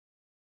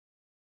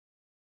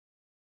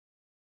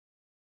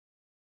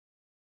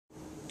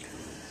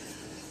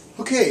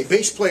Okay,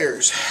 bass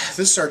players,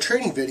 this is our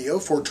training video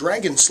for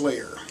Dragon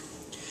Slayer.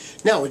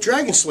 Now with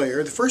Dragon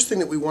Slayer, the first thing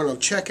that we want to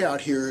check out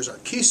here is our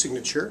key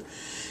signature.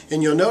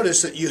 And you'll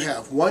notice that you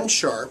have 1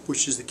 sharp,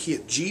 which is the key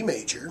of G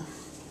major,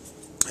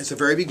 at the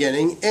very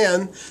beginning,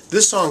 and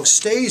this song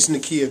stays in the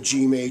key of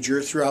G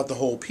major throughout the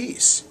whole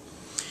piece.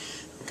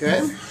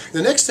 Okay?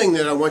 The next thing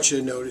that I want you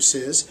to notice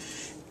is,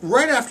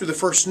 right after the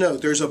first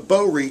note, there's a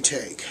bow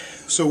retake.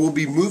 So we'll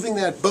be moving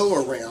that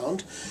bow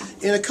around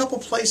in a couple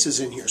places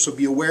in here, so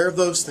be aware of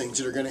those things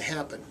that are going to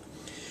happen.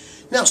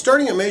 Now,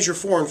 starting at measure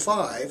 4 and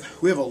 5,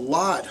 we have a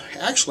lot,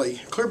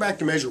 actually, clear back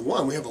to measure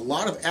 1, we have a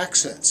lot of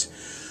accents.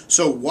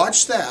 So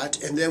watch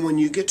that, and then when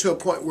you get to a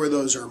point where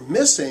those are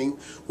missing,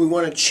 we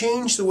want to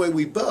change the way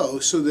we bow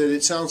so that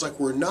it sounds like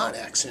we're not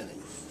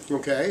accenting.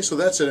 Okay, so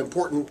that's an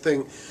important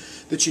thing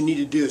that you need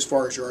to do as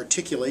far as your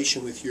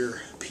articulation with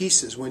your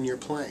pieces when you're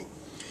playing.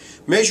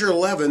 Measure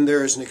 11,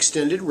 there is an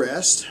extended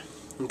rest.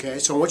 Okay,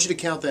 so I want you to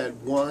count that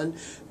 1,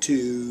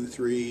 2,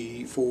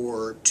 3,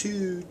 4,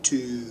 2,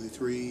 2,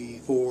 3,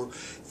 4,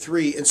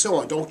 3, and so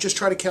on. Don't just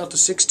try to count to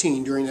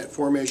 16 during that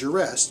 4-measure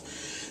rest,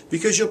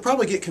 because you'll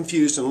probably get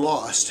confused and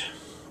lost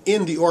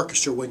in the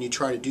orchestra when you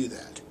try to do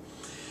that.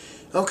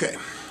 Okay,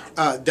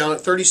 down at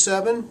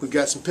 37, we've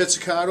got some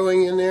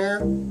pizzicatoing in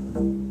there.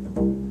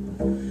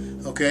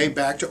 Okay,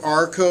 back to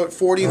arco at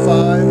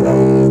 45.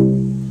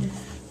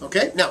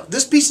 Okay, now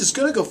this piece is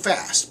going to go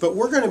fast, but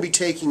we're going to be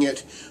taking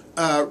it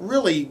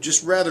really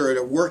just rather at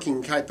a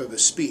working type of a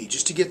speed,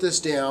 just to get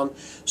this down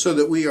so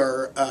that we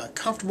are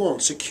comfortable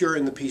and secure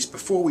in the piece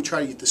before we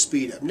try to get the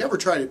speed up. Never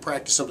try to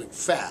practice something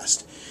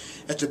fast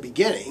at the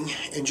beginning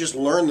and just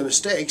learn the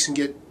mistakes and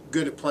get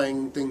good at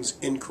playing things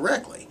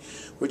incorrectly,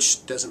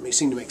 which doesn't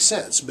seem to make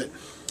sense, but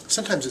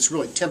sometimes it's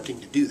really tempting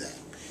to do that.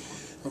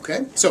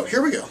 Okay, so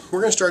here we go.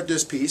 We're going to start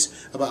this piece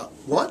about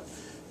 1,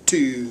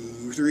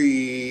 2,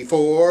 3,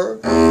 4,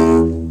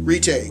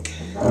 retake,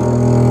 2,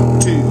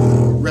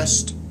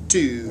 rest,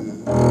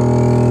 2, 2,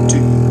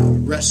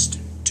 rest,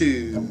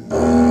 2,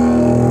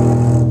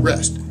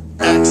 rest,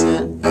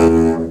 accent,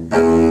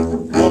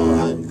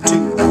 1,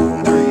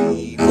 2,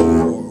 3, 4,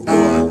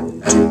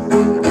 1,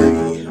 2,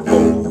 3,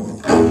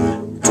 4,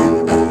 1,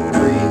 2,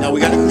 3. Now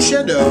we got a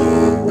crescendo,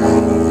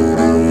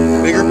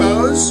 bigger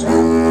bows,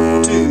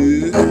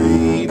 2,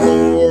 3,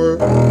 4,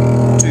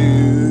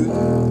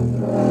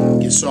 2,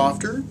 get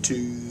softer,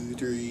 2,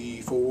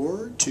 3,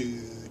 4, 2,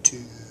 2,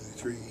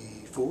 3,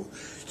 4,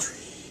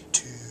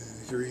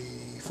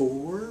 3,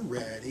 4,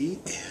 ready,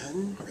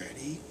 and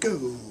ready, go.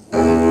 2, 2.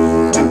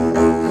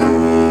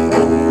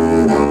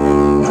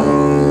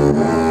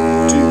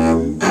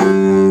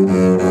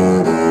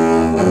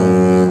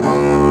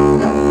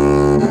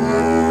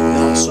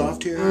 Now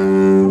soft here.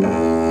 2,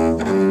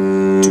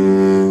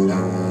 2,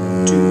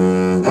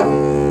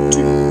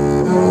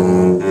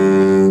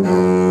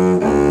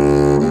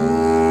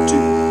 2,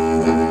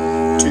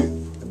 2, 2.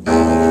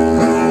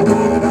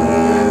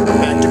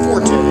 Back to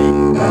forte.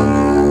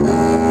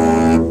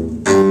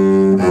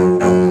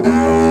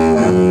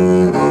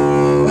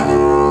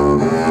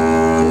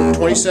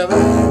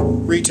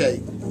 27,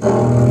 retake.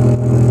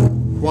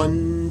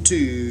 1,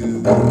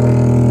 2,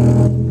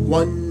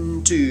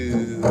 1,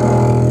 2,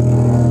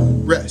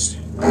 rest.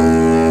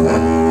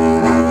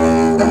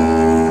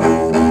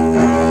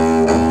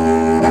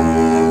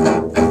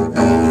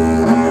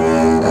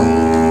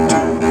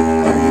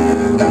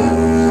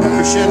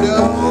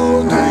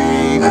 Crescendo,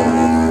 3,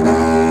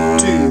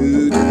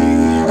 2,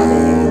 3, 4.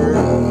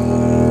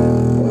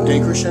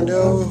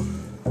 Decrescendo.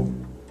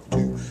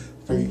 2,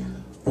 3,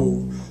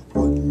 4.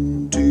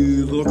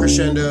 Little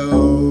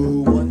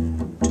crescendo,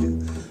 1, 2,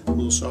 a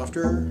little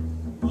softer,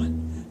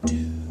 1,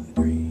 2,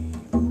 3,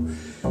 4.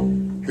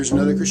 Here's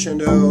another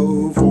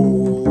crescendo,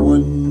 4,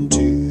 1,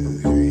 2,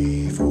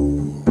 3, 4,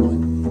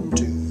 1,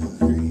 2,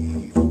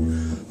 3, 4,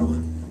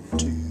 1,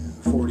 2,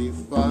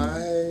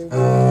 45.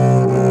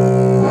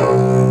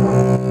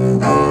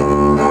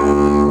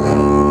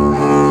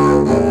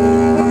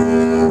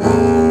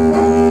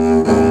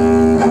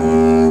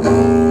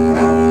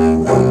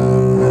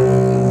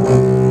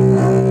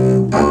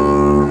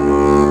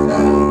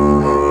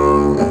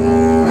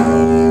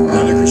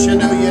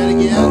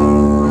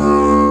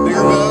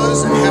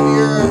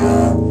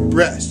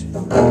 Rest.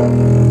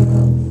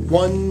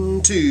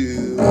 1,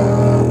 2,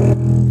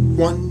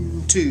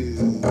 1,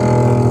 2.